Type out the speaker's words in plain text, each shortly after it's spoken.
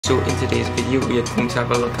So in today's video we are going to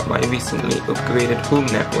have a look at my recently upgraded home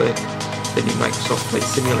network, the new Microsoft Flight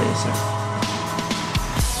Simulator.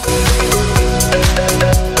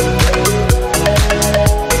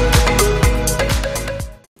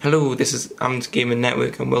 Hello, this is Am's Gaming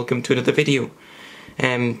Network and welcome to another video.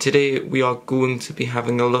 Today we are going to be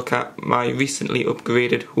having a look at my recently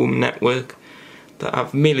upgraded home network that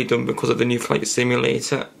I've mainly done because of the new Flight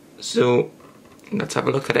Simulator. So let's have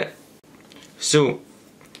a look at it. So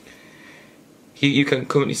here you can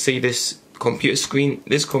currently see this computer screen.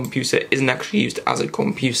 This computer isn't actually used as a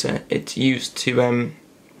computer. It's used to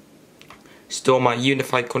store my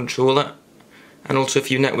Unifi controller and also a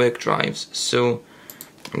few network drives. So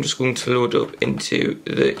I'm just going to load up into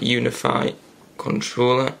the Unifi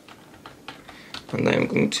controller and then I'm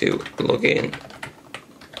going to log in.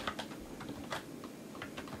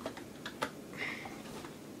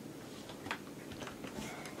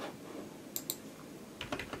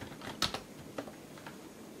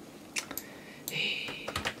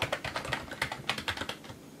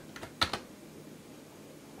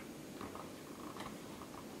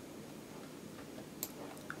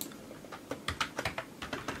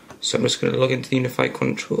 So I'm just going to log into the Unifi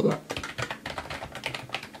controller.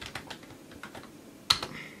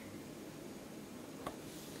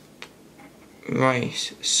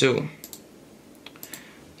 Right, so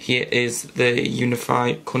here is the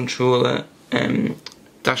Unifi controller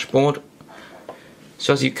dashboard.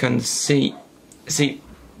 So as you can see,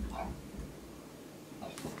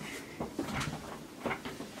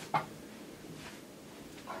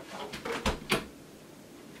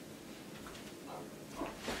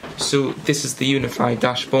 so this is the Unifi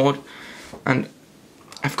dashboard, and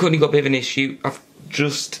I've currently got a bit of an issue. I've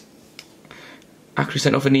just actually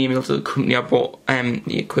sent off an email to the company I bought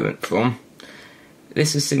the equipment from.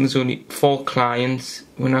 This is saying there's only 4 clients,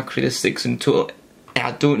 when actually there's 6 in total.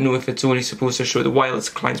 I don't know if it's only supposed to show the wireless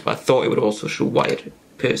clients, but I thought it would also show wired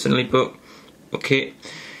personally, but okay.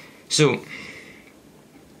 So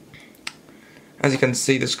as you can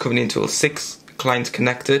see, there's currently in total 6 clients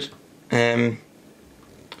connected.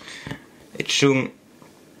 It's showing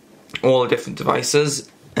all the different devices.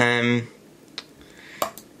 Then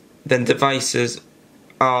devices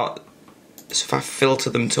are, so if I filter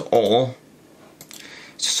them to all,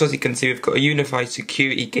 so as you can see we've got a Unifi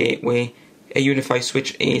security gateway, a Unifi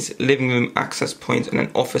Switch is living room access point and an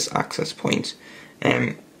office access point.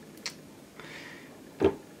 I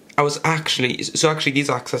was actually, these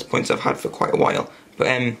access points I've had for quite a while, but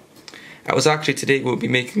I was actually today we'll be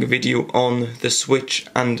making a video on the switch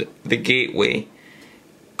and the gateway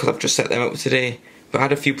because I've just set them up today. But I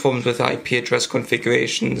had a few problems with IP address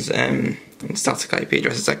configurations and static IP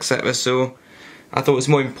addresses, etc. So I thought it was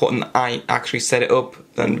more important that I actually set it up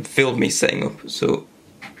than filmed me setting up. So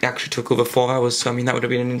it actually took over 4 hours. So I mean that would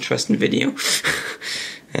have been an interesting video.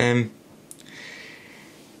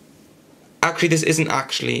 Actually, this isn't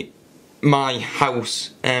actually my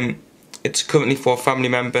house. It's currently for a family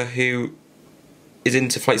member who is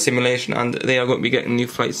into flight simulation and they are going to be getting a new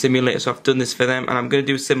flight simulator, so I've done this for them and I'm going to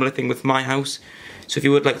do a similar thing with my house. So if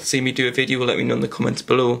you would like to see me do a video, let me know in the comments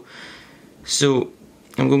below. So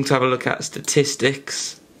I'm going to have a look at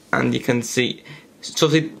statistics and you can see, so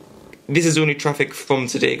this is only traffic from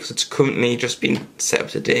today because it's currently just been set up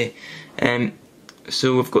today.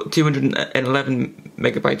 So we've got 211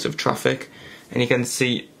 megabytes of traffic and you can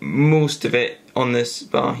see most of it on this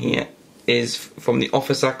bar here is from the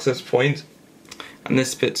office access point, and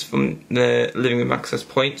this bit's from the living room access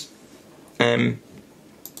point. And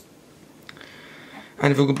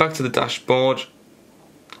if we go back to the dashboard,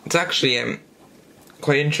 it's actually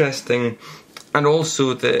quite interesting, and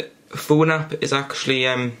also the phone app is actually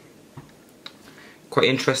quite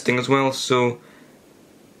interesting as well. So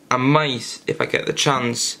I might, if I get the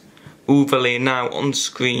chance, overlay now on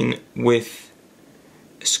screen with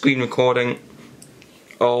a screen recording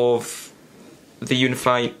of the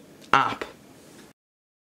Unifi app.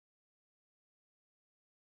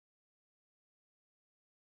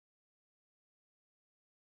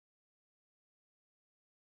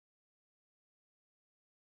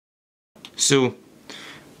 So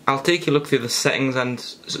I'll take a look through the settings and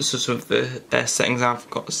some of the settings I've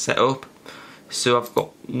got set up. So I've got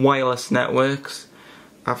wireless networks.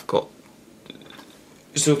 So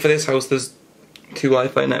for this house there's 2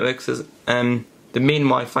 Wi-Fi networks. There's the main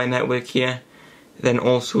Wi-Fi network here, then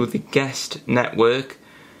also the guest network,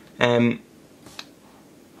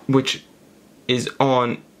 which is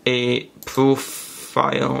on a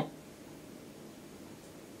profile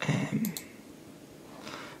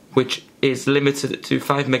which is limited to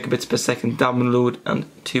 5 megabits per second download and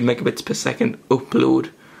 2 megabits per second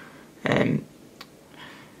upload.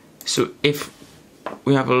 So if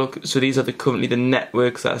we have a look, so these are currently the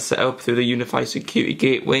networks that are set up through the Unifi security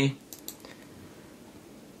gateway.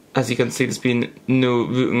 As you can see, there's been no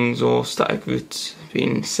routings or static routes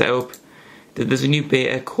being set up. There's a new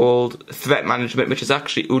beta called Threat Management, which is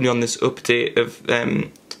actually only on this update of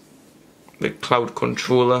the Cloud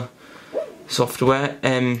Controller software.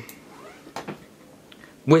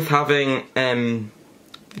 With having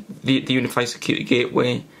the Unifi security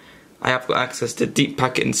gateway, I have got access to deep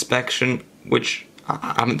packet inspection, which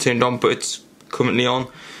I haven't turned on, but it's currently on,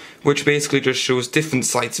 which basically just shows different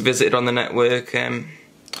sites visited on the network,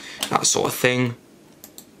 that sort of thing.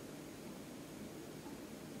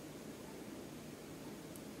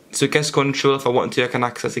 So guest control, if I want to, I can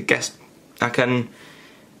access a guest. I can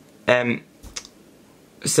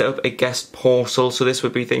set up a guest portal. So this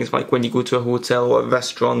would be things like when you go to a hotel or a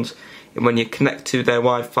restaurant, and when you connect to their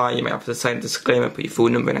Wi-Fi, you might have to sign a disclaimer, put your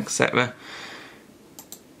phone number in, etc.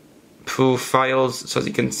 Profiles. So as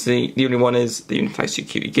you can see, the only one is the Unifi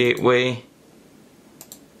security gateway.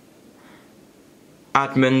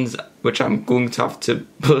 Admins, which I'm going to have to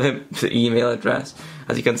pull up the email address.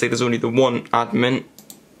 As you can see, there's only the one admin.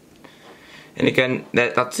 And again,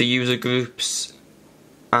 that's the user groups,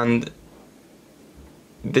 and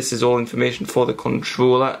this is all information for the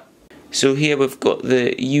controller. So here we've got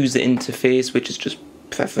the user interface, which is just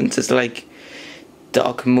preferences like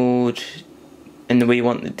dark mode and the way you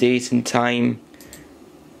want the date and time.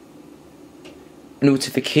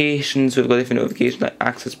 Notifications, we've got different notifications like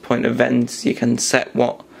access point events. You can set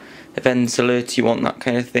what events alerts you want, that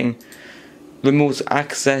kind of thing. Remote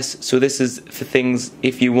access, so this is for things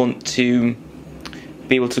if you want to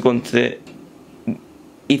be able to go into the,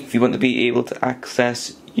 if you want to be able to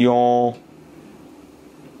access your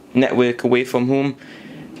network away from home,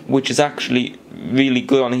 which is actually really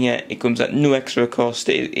good on here. It comes at no extra cost.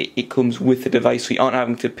 It comes with the device, so you aren't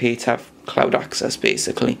having to pay to have cloud access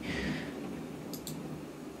basically.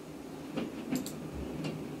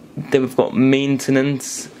 Then we've got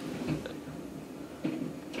maintenance,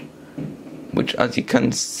 which as you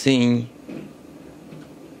can see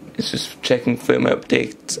is just checking firmware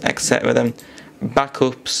updates, etc. Then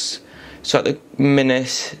backups, so at the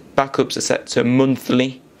minute backups are set to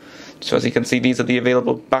monthly, so as you can see these are the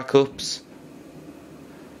available backups.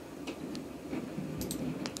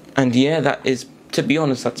 And yeah, that is, to be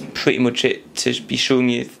honest, that's pretty much it to be showing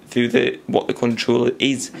you through what the controller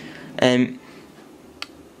is.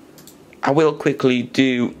 I will quickly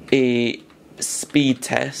do a speed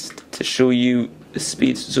test to show you the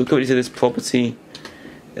speeds. So according to this property,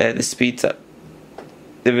 the speed that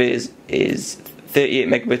there is 38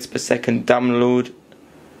 megabits per second download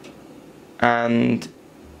and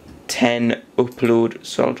 10 upload.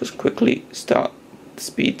 So I'll just quickly start the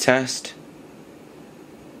speed test.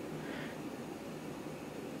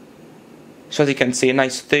 So as you can see, a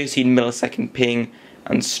nice 13 millisecond ping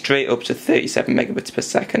and straight up to 37 megabits per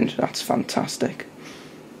second. That's fantastic.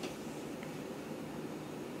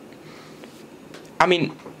 I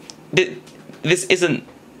mean, this isn't,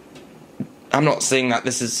 I'm not saying that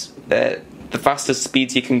this is the fastest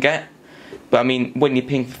speeds you can get, but I mean, when you're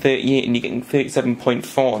ping 38 and you're getting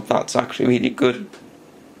 37.4, that's actually really good.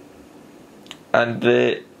 And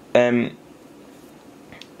the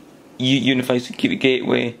Unifi security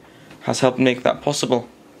gateway has helped make that possible.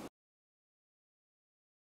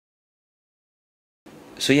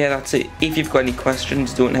 So yeah, that's it. If you've got any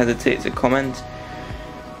questions, don't hesitate to comment,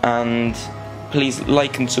 and please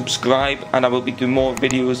like and subscribe, and I will be doing more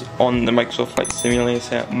videos on the Microsoft Flight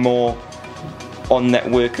Simulator, more on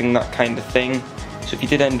networking, that kind of thing. So if you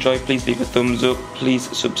did enjoy, please leave a thumbs up,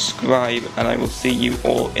 please subscribe, and I will see you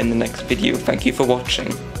all in the next video. Thank you for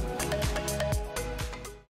watching.